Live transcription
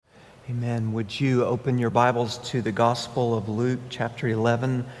Amen. Would you open your Bibles to the Gospel of Luke, chapter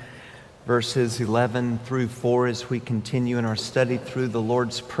 11, verses 11 through 4 as we continue in our study through the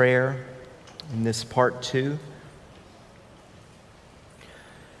Lord's Prayer in this part 2.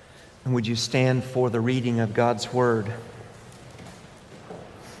 And would you stand for the reading of God's Word?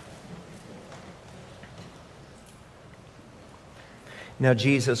 Now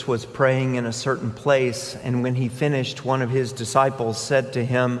Jesus was praying in a certain place, and when he finished, one of his disciples said to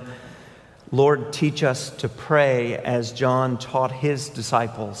him, "Lord, teach us to pray as John taught his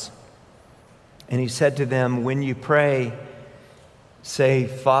disciples." And he said to them, "When you pray, say,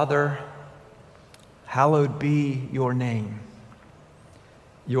 'Father, hallowed be your name.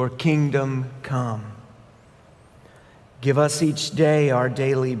 Your kingdom come. Give us each day our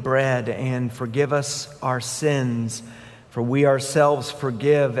daily bread, and forgive us our sins, for we ourselves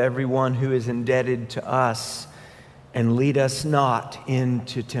forgive everyone who is indebted to us. And lead us not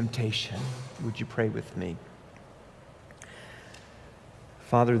into temptation.'" Would you pray with me?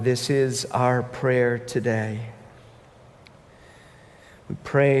 Father, this is our prayer today. We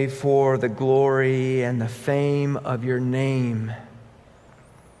pray for the glory and the fame of your name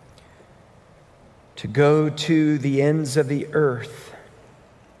to go to the ends of the earth.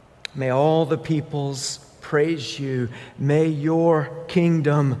 May all the peoples praise you. May your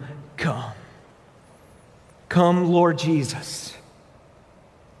kingdom come. Come, Lord Jesus.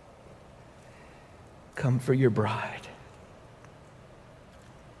 Come for your bride.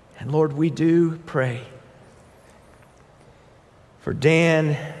 And Lord, we do pray for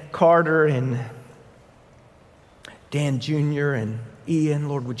Dan Carter and Dan Jr. and Ian.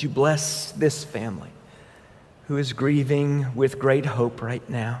 Lord, would you bless this family who is grieving with great hope right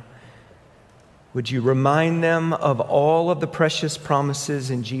now? Would you remind them of all of the precious promises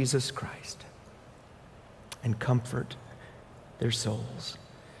in Jesus Christ and comfort their souls?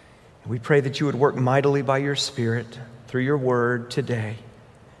 We pray that you would work mightily by your Spirit through your word today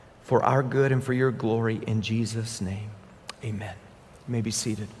for our good and for your glory in Jesus' name. Amen. You may be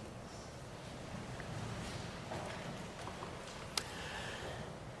seated.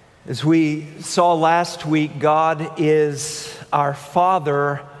 As we saw last week, God is our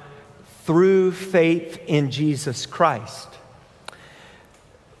Father through faith in Jesus Christ.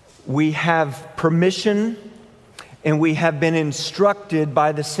 We have permission and we have been instructed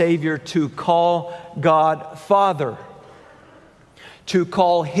by the Savior to call God Father, to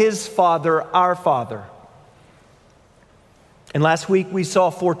call His Father our Father. And last week we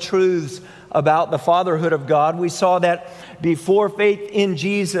saw 4 truths about the fatherhood of God. We saw that before faith in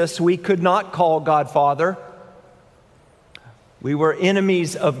Jesus, we could not call God Father. We were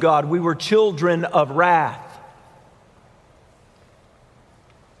enemies of God. We were children of wrath.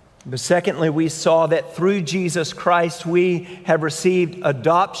 But secondly, we saw that through Jesus Christ, we have received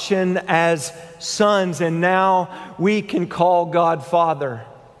adoption as sons, and now we can call God Father.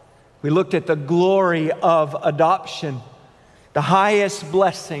 We looked at the glory of adoption, the highest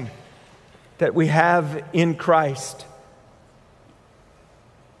blessing that we have in Christ.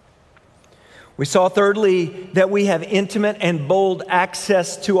 We saw thirdly that we have intimate and bold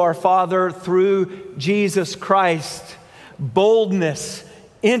access to our Father through Jesus Christ. Boldness,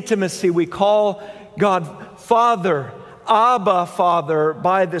 intimacy. We call God Father, Abba Father,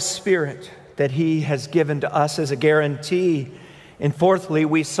 by the Spirit that He has given to us as a guarantee. And fourthly,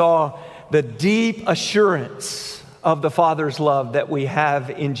 we saw the deep assurance of the Father's love that we have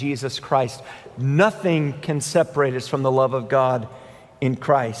in Jesus Christ. Nothing can separate us from the love of God in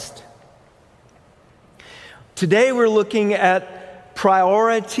Christ. Today we're looking at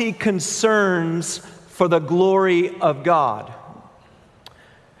priority concerns for the glory of God.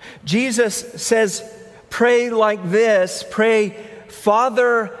 Jesus says, pray like this, pray,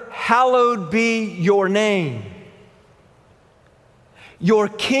 "Father, hallowed be your name. Your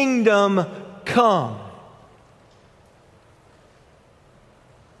kingdom come."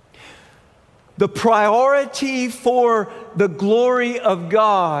 The priority for the glory of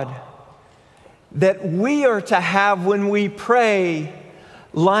God that we are to have when we pray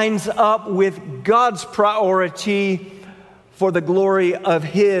lines up with God's priority for the glory of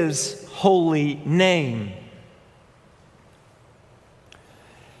His holy name.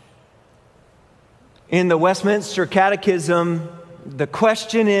 In the Westminster Catechism, the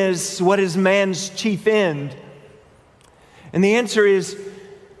question is, what is man's chief end? And the answer is,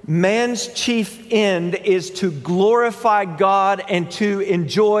 man's chief end is to glorify God and to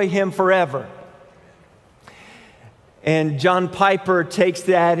enjoy Him forever. And John Piper takes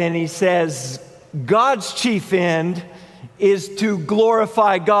that and he says, God's chief end is to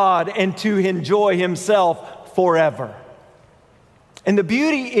glorify God and to enjoy Himself forever. And the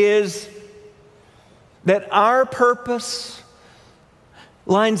beauty is that our purpose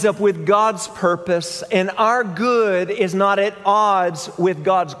lines up with God's purpose, and our good is not at odds with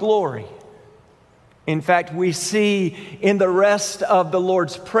God's glory. In fact, we see in the rest of the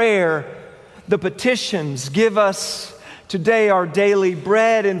Lord's Prayer, the petitions, give us today our daily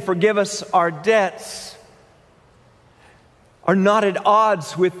bread and forgive us our debts, are not at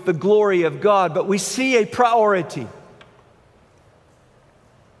odds with the glory of God, but we see a priority.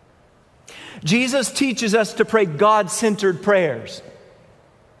 Jesus teaches us to pray God-centered prayers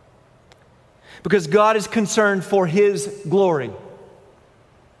because God is concerned for His glory.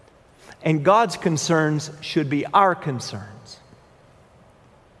 And God's concerns should be our concerns.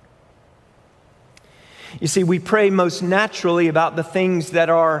 You see, we pray most naturally about the things that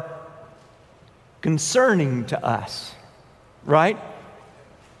are concerning to us, right?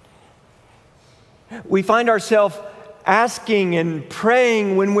 We find ourselves asking and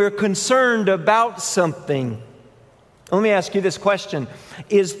praying when we're concerned about something. Let me ask you this question.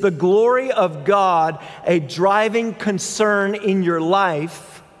 Is the glory of God a driving concern in your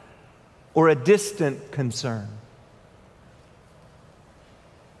life or a distant concern?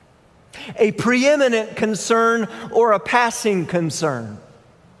 A preeminent concern or a passing concern?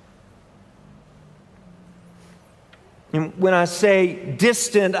 And when I say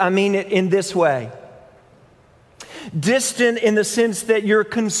distant, I mean it in this way. Distant in the sense that you're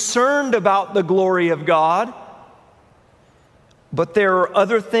concerned about the glory of God, but there are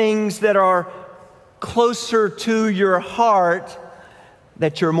other things that are closer to your heart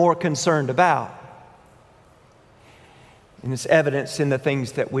that you're more concerned about. And it's evidenced in the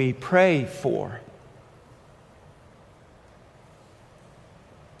things that we pray for.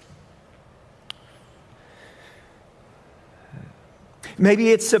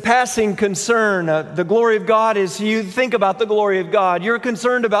 Maybe it's a passing concern. The glory of God is, you think about the glory of God. You're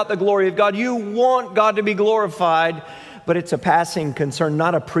concerned about the glory of God. You want God to be glorified, but it's a passing concern,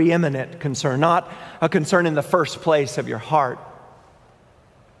 not a preeminent concern, not a concern in the first place of your heart.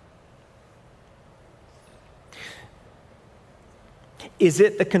 Is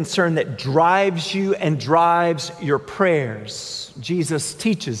it the concern that drives you and drives your prayers? Jesus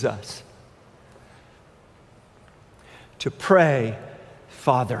teaches us to pray,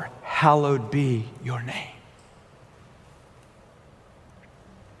 Father, hallowed be your name.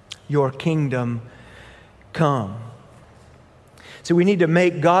 Your kingdom come. So we need to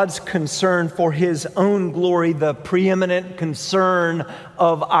make God's concern for His own glory the preeminent concern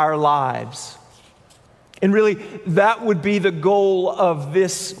of our lives. And really, that would be the goal of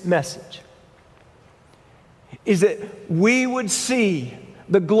this message, is that we would see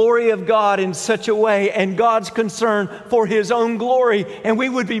the glory of God in such a way and God's concern for His own glory, and we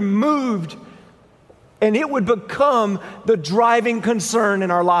would be moved, and it would become the driving concern in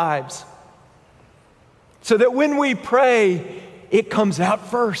our lives. So that when we pray, it comes out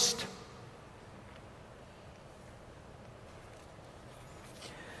first.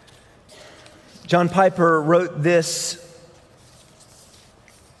 John Piper wrote this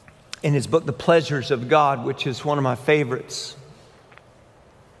in his book, The Pleasures of God, which is one of my favorites.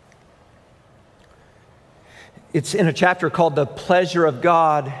 It's in a chapter called The Pleasure of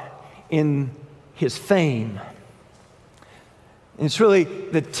God in His Fame. And it's really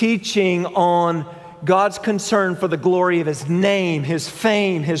the teaching on God's concern for the glory of His name, His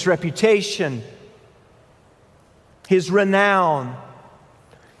fame, His reputation, His renown.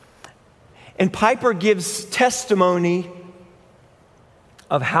 And Piper gives testimony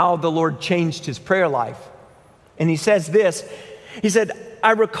of how the Lord changed his prayer life. And he says this, he said,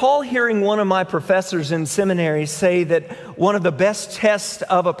 I recall hearing one of my professors in seminary say that one of the best tests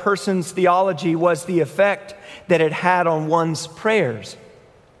of a person's theology was the effect that it had on one's prayers.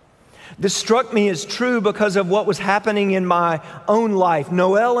 This struck me as true because of what was happening in my own life.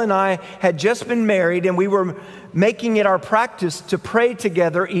 Noel and I had just been married, and we were making it our practice to pray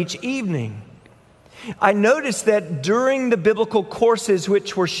together each evening. I noticed that during the biblical courses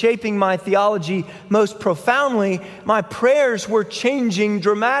which were shaping my theology most profoundly, my prayers were changing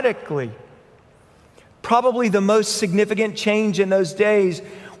dramatically. Probably the most significant change in those days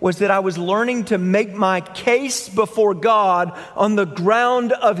was that I was learning to make my case before God on the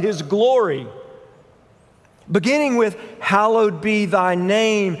ground of His glory. Beginning with, hallowed be thy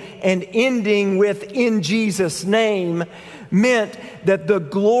name, and ending with, in Jesus' name, meant that the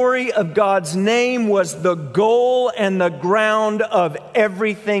glory of God's name was the goal and the ground of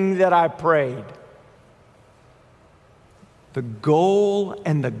everything that I prayed. The goal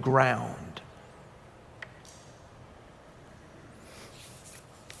and the ground.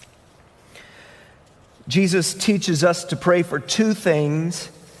 Jesus teaches us to pray for two things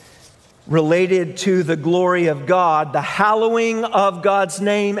related to the glory of God: the hallowing of God's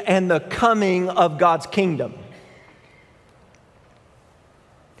name and the coming of God's kingdom.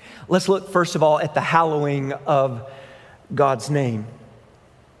 Let's look first of all at the hallowing of God's name.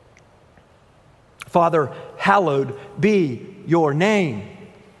 Father, hallowed be your name.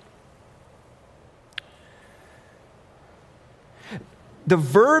 The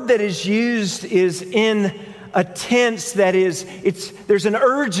verb that is used is in a tense that is, there's an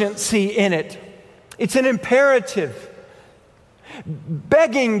urgency in it. It's an imperative.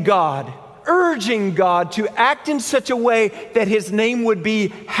 Begging God, urging God to act in such a way that His name would be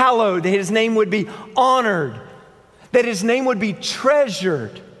hallowed, that His name would be honored, that His name would be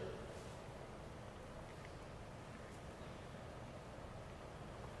treasured.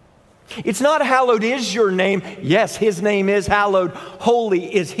 It's not hallowed is your name. Yes, His name is hallowed.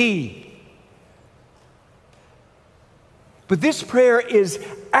 Holy is He. But this prayer is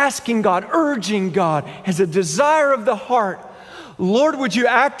asking God, urging God, as a desire of the heart, Lord, would you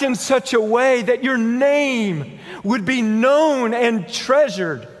act in such a way that your name would be known and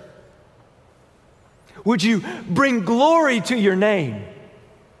treasured? Would you bring glory to your name?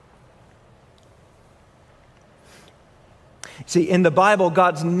 See, in the Bible,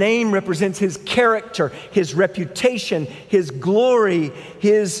 God's name represents His character, His reputation, His glory,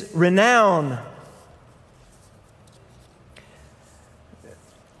 His renown.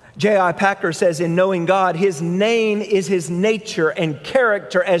 J.I. Packer says, in knowing God, His name is His nature and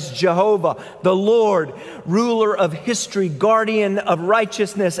character as Jehovah, the Lord, ruler of history, guardian of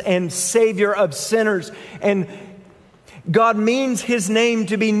righteousness, and Savior of sinners. And God means His name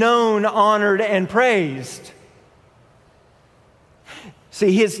to be known, honored, and praised.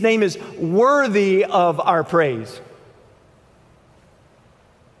 See, His name is worthy of our praise.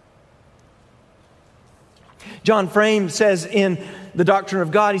 John Frame says in The Doctrine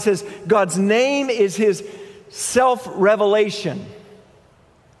of God, he says, God's name is His self-revelation.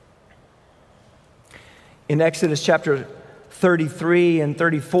 In Exodus chapter 33 and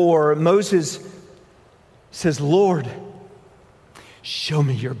 34, Moses says, Lord, show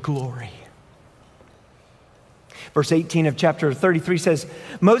me your glory. Verse 18 of chapter 33 says,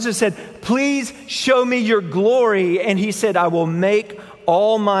 Moses said, please show me your glory. And he said, I will make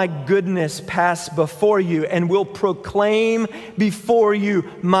all my goodness pass before you and will proclaim before you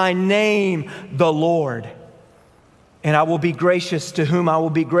my name, the Lord. And I will be gracious to whom I will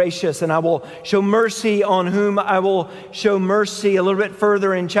be gracious, and I will show mercy on whom I will show mercy. A little bit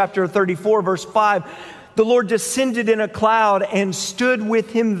further in chapter 34, verse 5, the Lord descended in a cloud and stood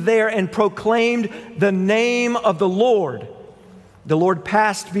with him there and proclaimed the name of the Lord. The Lord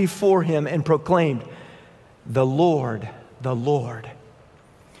passed before him and proclaimed, the Lord,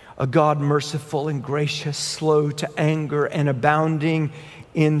 a God merciful and gracious, slow to anger, and abounding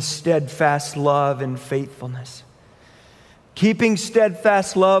in steadfast love and faithfulness, keeping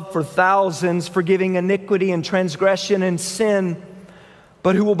steadfast love for thousands, forgiving iniquity and transgression and sin,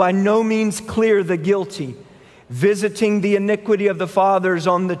 but who will by no means clear the guilty, visiting the iniquity of the fathers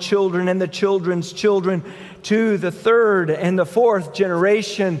on the children and the children's children to the third and the fourth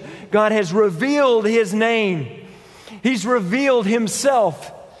generation. God has revealed His name. He's revealed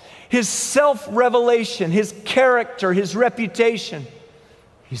Himself, His self-revelation, His character, His reputation.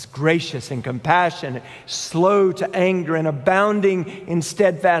 He's gracious and compassionate, slow to anger, and abounding in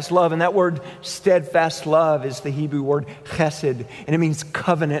steadfast love. And that word steadfast love is the Hebrew word chesed, and it means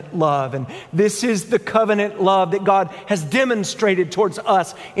covenant love. And this is the covenant love that God has demonstrated towards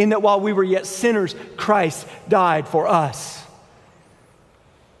us, in that while we were yet sinners, Christ died for us.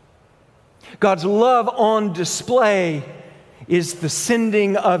 God's love on display is the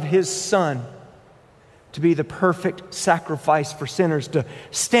sending of His Son to be the perfect sacrifice for sinners, to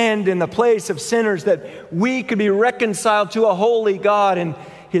stand in the place of sinners that we could be reconciled to a holy God. In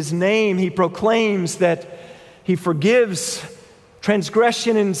His name, He proclaims that He forgives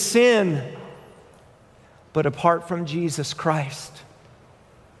transgression and sin. But apart from Jesus Christ,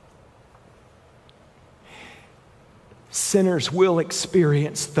 sinners will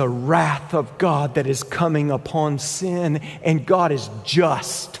experience the wrath of God that is coming upon sin, and God is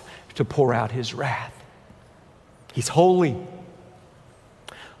just to pour out His wrath. He's holy,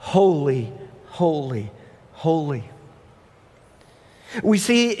 holy, holy, holy. We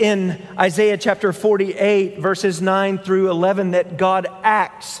see in Isaiah chapter 48, verses 9 through 11, that God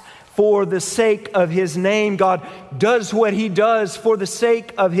acts for the sake of His name. God does what He does for the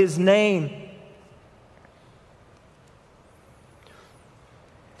sake of His name.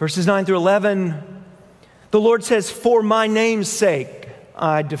 Verses 9 through 11, the Lord says, for my name's sake,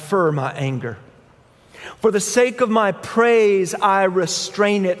 I defer my anger. For the sake of my praise, I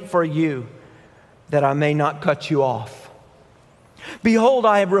restrain it for you, that I may not cut you off. Behold,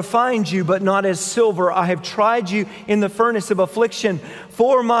 I have refined you, but not as silver. I have tried you in the furnace of affliction.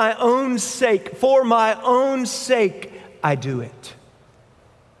 For my own sake, I do it.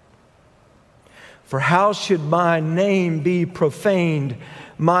 For how should my name be profaned?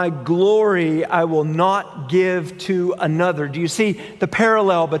 My glory I will not give to another. Do you see the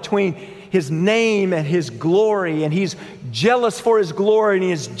parallel between His name and His glory? And He's jealous for His glory, and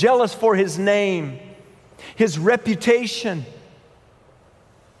He is jealous for His name, His reputation.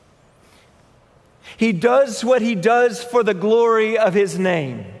 He does what He does for the glory of His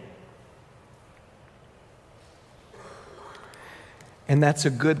name. And that's a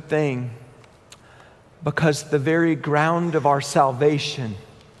good thing, because the very ground of our salvation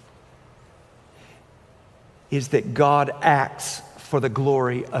is that God acts for the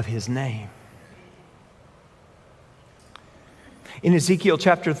glory of His name. In Ezekiel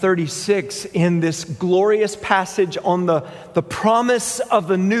chapter 36, in this glorious passage on the promise of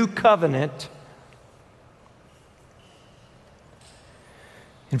the new covenant,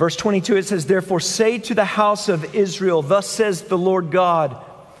 in verse 22 it says, "Therefore say to the house of Israel, thus says the Lord God,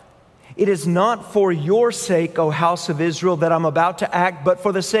 it is not for your sake, O house of Israel, that I'm about to act, but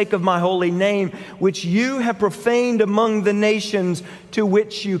for the sake of my holy name, which you have profaned among the nations to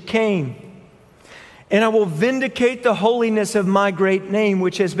which you came. And I will vindicate the holiness of my great name,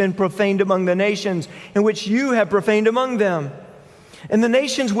 which has been profaned among the nations, and which you have profaned among them. And the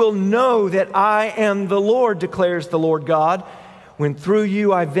nations will know that I am the Lord, declares the Lord God, when through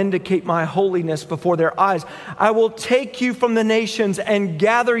you I vindicate my holiness before their eyes. I will take you from the nations and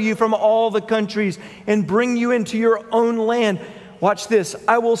gather you from all the countries and bring you into your own land." Watch this.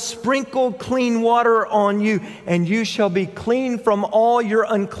 "I will sprinkle clean water on you, and you shall be clean from all your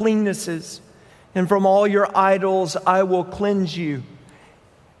uncleannesses. And from all your idols I will cleanse you.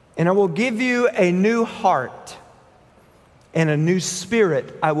 And I will give you a new heart, and a new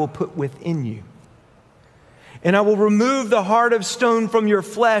spirit I will put within you. And I will remove the heart of stone from your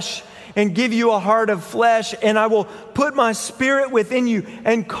flesh and give you a heart of flesh. And I will put my spirit within you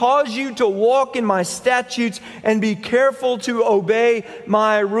and cause you to walk in my statutes and be careful to obey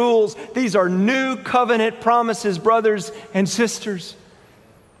my rules." These are new covenant promises, brothers and sisters.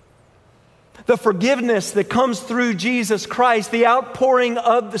 The forgiveness that comes through Jesus Christ, the outpouring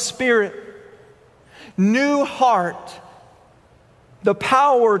of the Spirit, new heart, the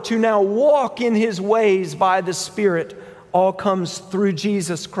power to now walk in His ways by the Spirit, all comes through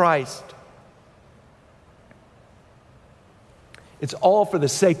Jesus Christ. It's all for the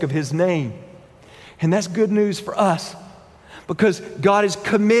sake of His name. And that's good news for us, because God is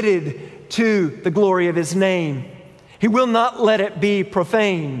committed to the glory of His name. He will not let it be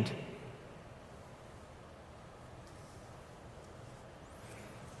profaned.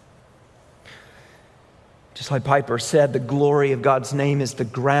 Just like Piper said, the glory of God's name is the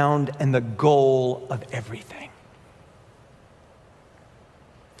ground and the goal of everything.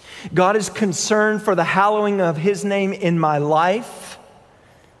 God is concerned for the hallowing of His name in my life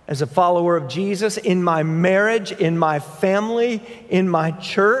as a follower of Jesus, in my marriage, in my family, in my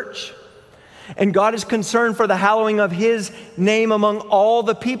church. And God is concerned for the hallowing of His name among all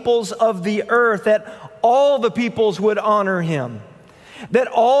the peoples of the earth, that all the peoples would honor Him, that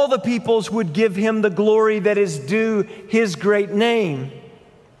all the peoples would give Him the glory that is due His great name.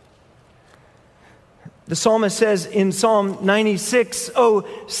 The psalmist says in Psalm 96, "Oh,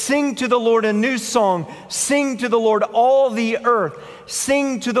 sing to the Lord a new song. Sing to the Lord all the earth.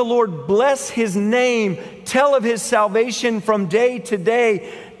 Sing to the Lord, bless His name. Tell of His salvation from day to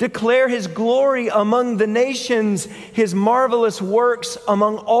day. Declare His glory among the nations, His marvelous works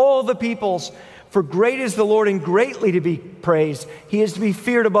among all the peoples. For great is the Lord and greatly to be praised. He is to be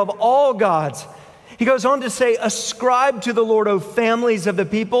feared above all gods." He goes on to say, "Ascribe to the Lord, O families of the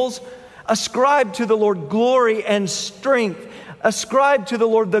peoples. Ascribe to the Lord glory and strength. Ascribe to the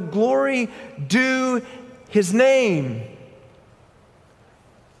Lord the glory due His name."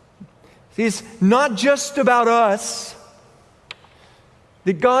 It's not just about us,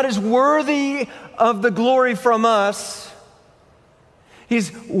 that God is worthy of the glory from us.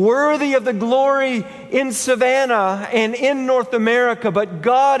 He's worthy of the glory in Savannah and in North America, but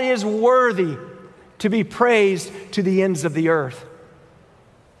God is worthy to be praised to the ends of the earth.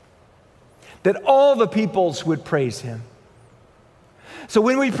 That all the peoples would praise Him. So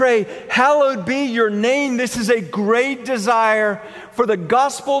when we pray, "Hallowed be your name," this is a great desire for the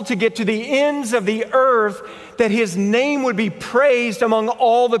gospel to get to the ends of the earth, that His name would be praised among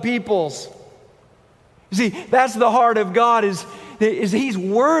all the peoples. See, that's the heart of God, is He's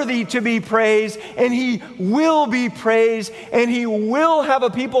worthy to be praised, and He will be praised, and He will have a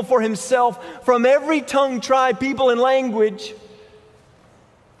people for Himself from every tongue, tribe, people, and language.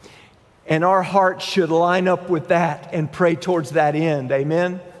 And our hearts should line up with that and pray towards that end.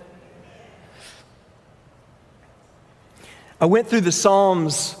 Amen? I went through the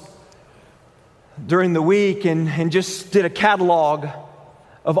Psalms during the week and just did a catalog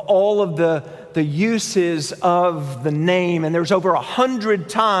of all of the uses of the name. And there's over 100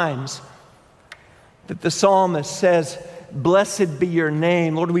 times that the psalmist says, blessed be your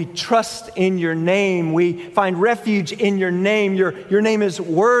name. Lord, we trust in your name. We find refuge in your name. Your name is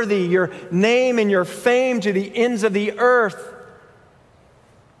worthy. Your name and your fame to the ends of the earth.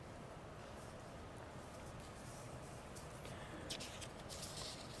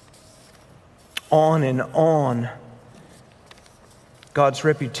 On and on. God's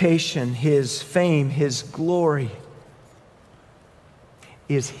reputation, His fame, His glory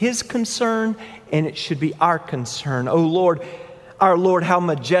is His concern, and it should be our concern. Oh Lord, our Lord, how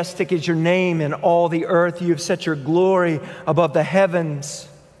majestic is your name in all the earth. You have set your glory above the heavens.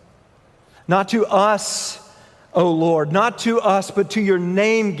 Not to us, oh Lord, not to us, but to your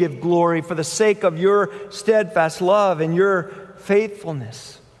name give glory for the sake of your steadfast love and your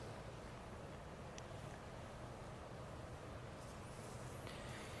faithfulness.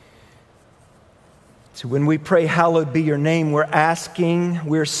 So when we pray, hallowed be your name, we're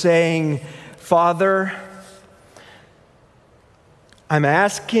saying, Father, I'm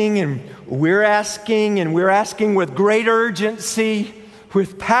asking, and we're asking with great urgency,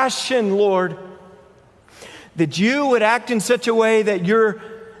 with passion, Lord, that you would act in such a way that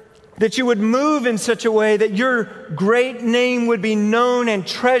you would move in such a way that your great name would be known and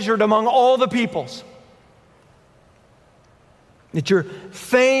treasured among all the peoples. That your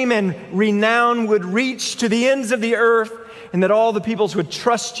fame and renown would reach to the ends of the earth, and that all the peoples would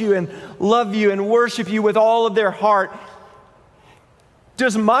trust you and love you and worship you with all of their heart.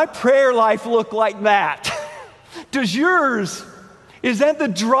 Does my prayer life look like that? Does yours? Is that the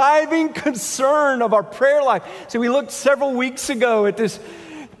driving concern of our prayer life? So we looked several weeks ago at this.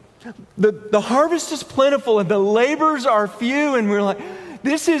 The harvest is plentiful and the labors are few, and we're like,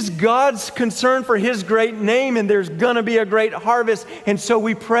 this is God's concern for His great name, and there's going to be a great harvest. And so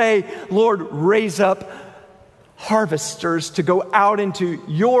we pray, Lord, raise up harvesters to go out into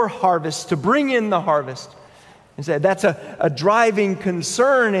your harvest, to bring in the harvest. And say that's a driving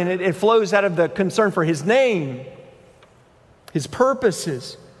concern, and it flows out of the concern for His name, His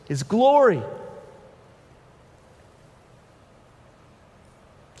purposes, His glory.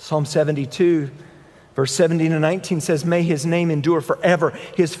 Psalm 72, verse 17 and 19 says, may His name endure forever.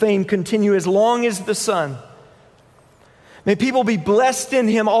 His fame continue as long as the sun. May people be blessed in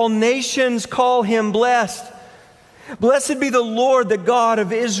Him. All nations call Him blessed. Blessed be the Lord, the God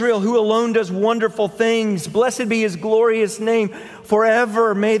of Israel, who alone does wonderful things. Blessed be His glorious name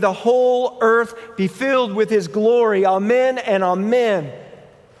forever. May the whole earth be filled with His glory. Amen and amen.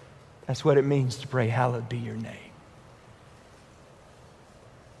 That's what it means to pray, hallowed be your name.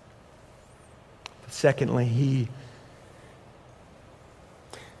 Secondly, He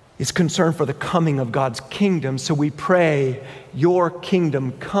is concerned for the coming of God's kingdom. So we pray, your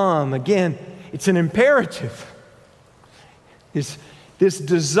kingdom come. Again, it's an imperative. This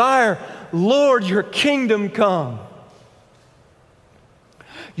desire, Lord, your kingdom come.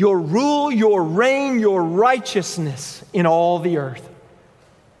 Your rule, your reign, your righteousness in all the earth.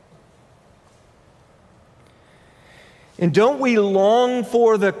 And don't we long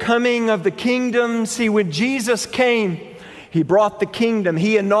for the coming of the kingdom? See, when Jesus came, He brought the kingdom.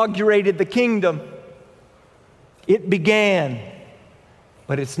 He inaugurated the kingdom. It began,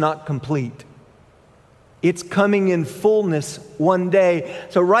 but it's not complete. It's coming in fullness one day.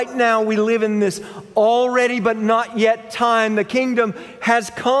 So right now we live in this already but not yet time. The kingdom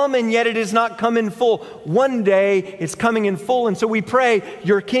has come, and yet it has not come in full. One day it's coming in full. And so we pray,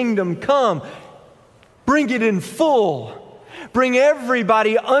 your kingdom come. Bring it in full. Bring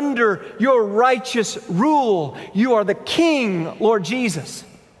everybody under your righteous rule. You are the King, Lord Jesus.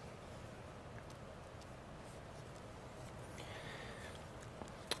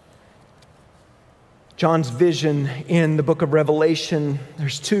 John's vision in the book of Revelation,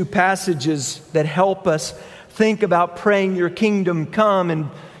 there's two passages that help us think about praying your kingdom come. In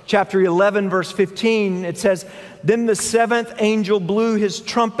chapter 11, verse 15, it says, then the seventh angel blew his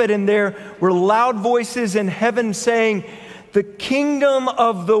trumpet, and there were loud voices in heaven saying, the kingdom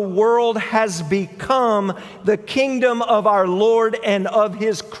of the world has become the kingdom of our Lord and of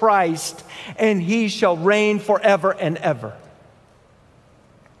His Christ, and He shall reign forever and ever.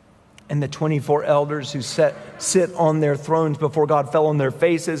 And the 24 elders who sit on their thrones before God fell on their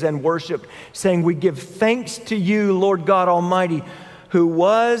faces and worshiped, saying, "We give thanks to you, Lord God Almighty, who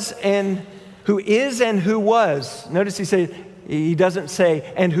was and who is and who was." Notice he doesn't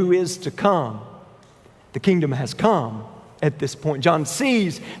say, "and who is to come." The kingdom has come at this point. John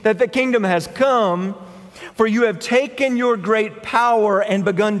sees that the kingdom has come. "For you have taken your great power and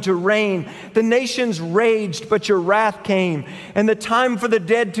begun to reign. The nations raged, but your wrath came, and the time for the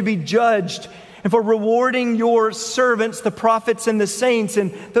dead to be judged, and for rewarding your servants, the prophets and the saints,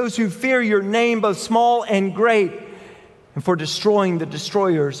 and those who fear your name, both small and great, and for destroying the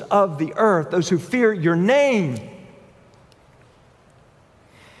destroyers of the earth," those who fear your name.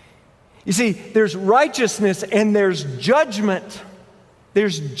 You see, there's righteousness and there's judgment.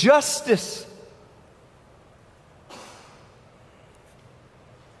 There's justice.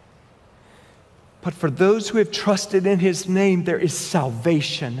 But for those who have trusted in His name, there is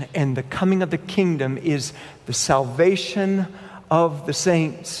salvation. And the coming of the kingdom is the salvation of the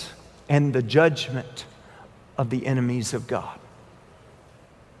saints and the judgment of the enemies of God.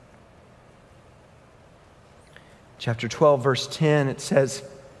 Chapter 12, verse 10, it says,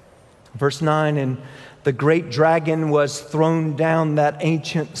 verse 9, "And the great dragon was thrown down, that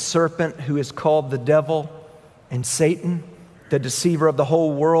ancient serpent who is called the devil and Satan, the deceiver of the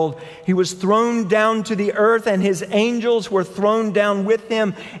whole world. He was thrown down to the earth, and his angels were thrown down with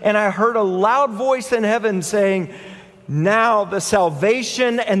him. And I heard a loud voice in heaven saying, 'Now the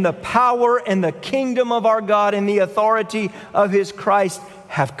salvation and the power and the kingdom of our God and the authority of His Christ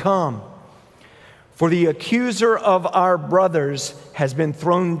have come. For the accuser of our brothers has been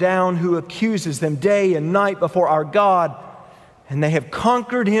thrown down, who accuses them day and night before our God. And they have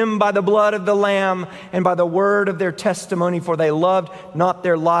conquered him by the blood of the Lamb and by the word of their testimony, for they loved not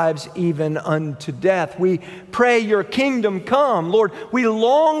their lives even unto death.'" We pray, "Your kingdom come." Lord, we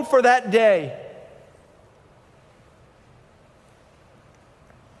long for that day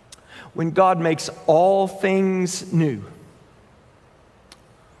when God makes all things new.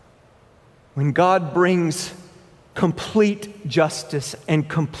 When God brings complete justice and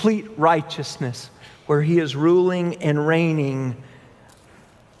complete righteousness, where He is ruling and reigning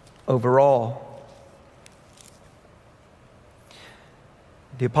over all.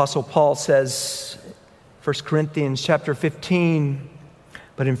 The Apostle Paul says, 1 Corinthians chapter 15,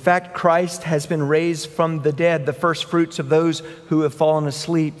 "But in fact Christ has been raised from the dead, the first fruits of those who have fallen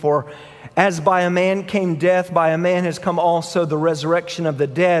asleep. For as by a man came death, by a man has come also the resurrection of the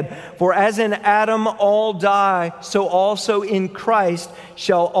dead. For as in Adam all die, so also in Christ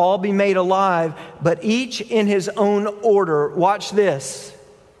shall all be made alive, but each in his own order." Watch this.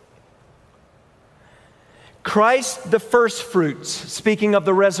 Christ the first fruits, speaking of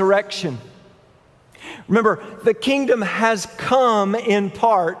the resurrection. Remember, the kingdom has come in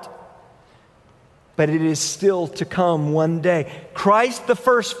part, but it is still to come one day. Christ the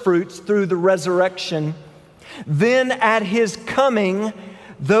first fruits through the resurrection. Then at His coming,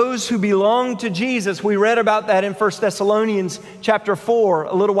 those who belong to Jesus. We read about that in 1 Thessalonians chapter 4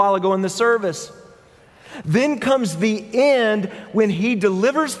 a little while ago in the service. Then comes the end, when He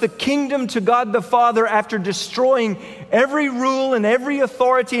delivers the kingdom to God the Father after destroying every rule and every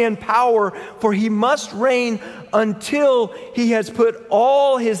authority and power, for He must reign until He has put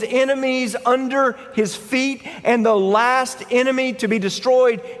all His enemies under His feet, and the last enemy to be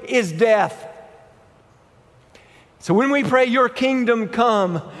destroyed is death. So when we pray, "Your kingdom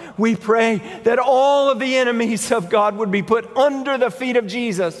come," we pray that all of the enemies of God would be put under the feet of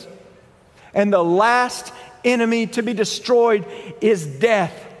Jesus. And the last enemy to be destroyed is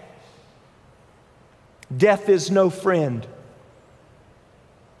death. Death is no friend.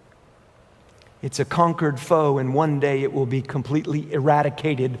 It's a conquered foe, and one day it will be completely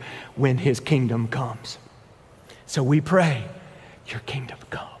eradicated when His kingdom comes. So we pray, "Your kingdom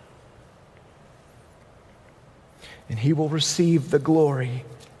come." And He will receive the glory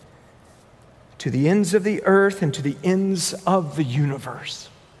to the ends of the earth and to the ends of the universe.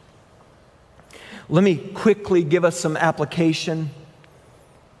 Let me quickly give us some application.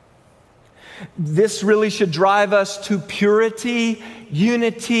 This really should drive us to purity,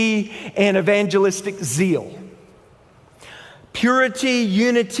 unity, and evangelistic zeal. Purity,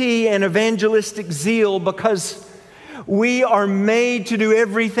 unity, and evangelistic zeal, because we are made to do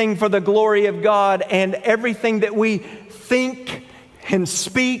everything for the glory of God, and everything that we think and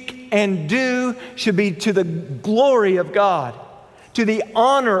speak and do should be to the glory of God, to the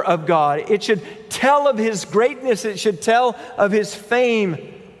honor of God. It should tell of His greatness. It should tell of His fame.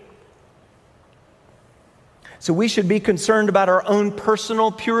 So we should be concerned about our own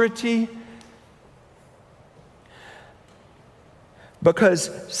personal purity. Because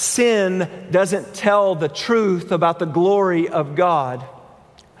sin doesn't tell the truth about the glory of God.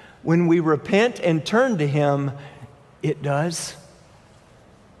 When we repent and turn to Him, it does.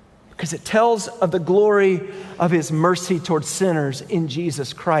 Because it tells of the glory of His mercy towards sinners in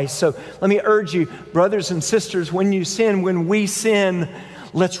Jesus Christ. So let me urge you, brothers and sisters, when you sin, when we sin,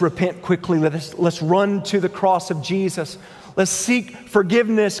 let's repent quickly. Let's run to the cross of Jesus. Let's seek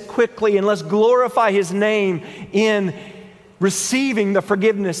forgiveness quickly, and let's glorify His name in receiving the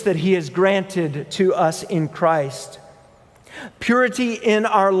forgiveness that He has granted to us in Christ. Purity in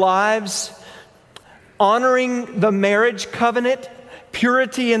our lives, honoring the marriage covenant,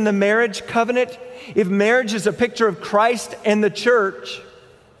 purity in the marriage covenant. If marriage is a picture of Christ and the church,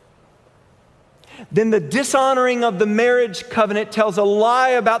 then the dishonoring of the marriage covenant tells a lie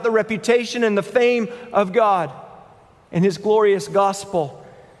about the reputation and the fame of God and His glorious gospel.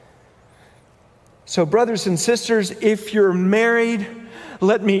 So, brothers and sisters, if you're married,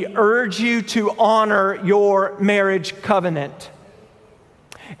 let me urge you to honor your marriage covenant.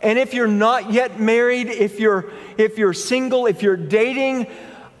 And if you're not yet married, if you're single, if you're dating,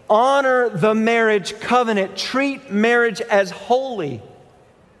 honor the marriage covenant. Treat marriage as holy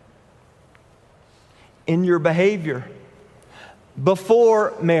in your behavior,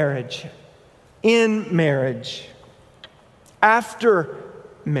 before marriage, in marriage, after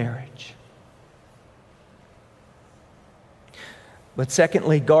marriage. But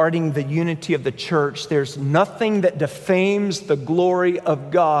secondly, guarding the unity of the church. There's nothing that defames the glory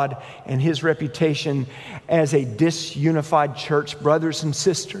of God and His reputation as a disunified church. Brothers and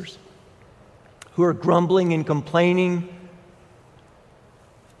sisters who are grumbling and complaining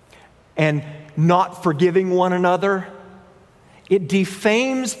and not forgiving one another, it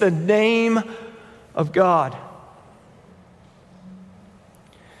defames the name of God.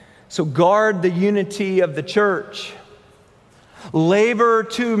 So guard the unity of the church. Labor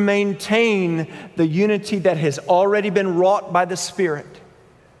to maintain the unity that has already been wrought by the Spirit.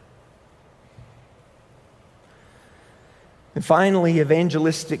 And finally,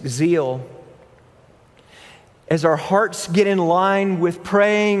 evangelistic zeal. As our hearts get in line with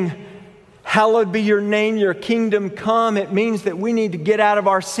praying, "Hallowed be your name, your kingdom come," it means that we need to get out of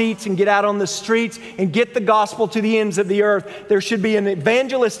our seats and get out on the streets and get the gospel to the ends of the earth. There should be an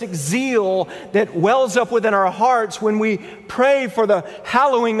evangelistic zeal that wells up within our hearts when we pray for the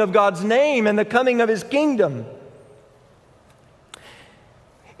hallowing of God's name and the coming of His kingdom.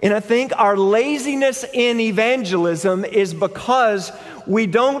 And I think our laziness in evangelism is because we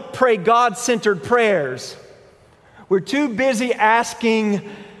don't pray God-centered prayers. We're too busy asking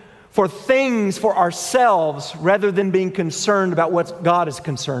for things for ourselves rather than being concerned about what God is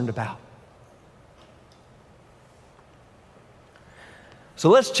concerned about. So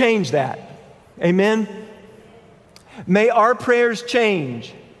let's change that. Amen? May our prayers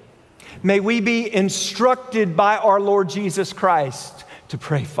change. May we be instructed by our Lord Jesus Christ to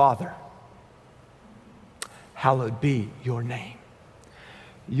pray, "Father, hallowed be your name.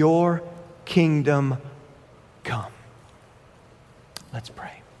 Your kingdom come." Let's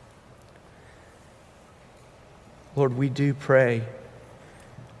pray. Lord, we do pray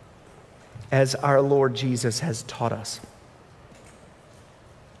as our Lord Jesus has taught us.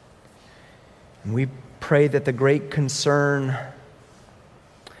 And we pray that the great concern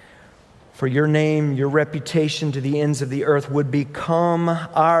for your name, your reputation to the ends of the earth would become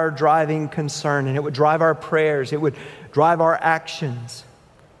our driving concern, and it would drive our prayers, it would drive our actions.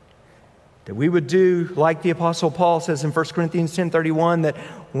 That we would do, like the Apostle Paul says in 1 Corinthians 10:31, that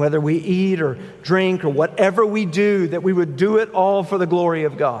whether we eat or drink or whatever we do, that we would do it all for the glory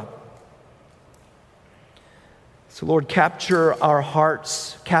of God. So Lord, capture our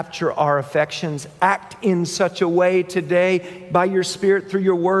hearts, capture our affections, act in such a way today by your Spirit through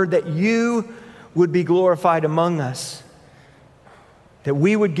your word that you would be glorified among us. That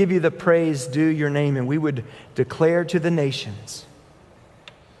we would give you the praise due your name, and we would declare to the nations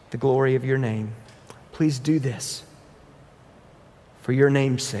the glory of your name. Please do this for your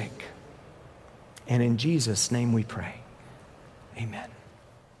name's sake. And in Jesus' name we pray. Amen.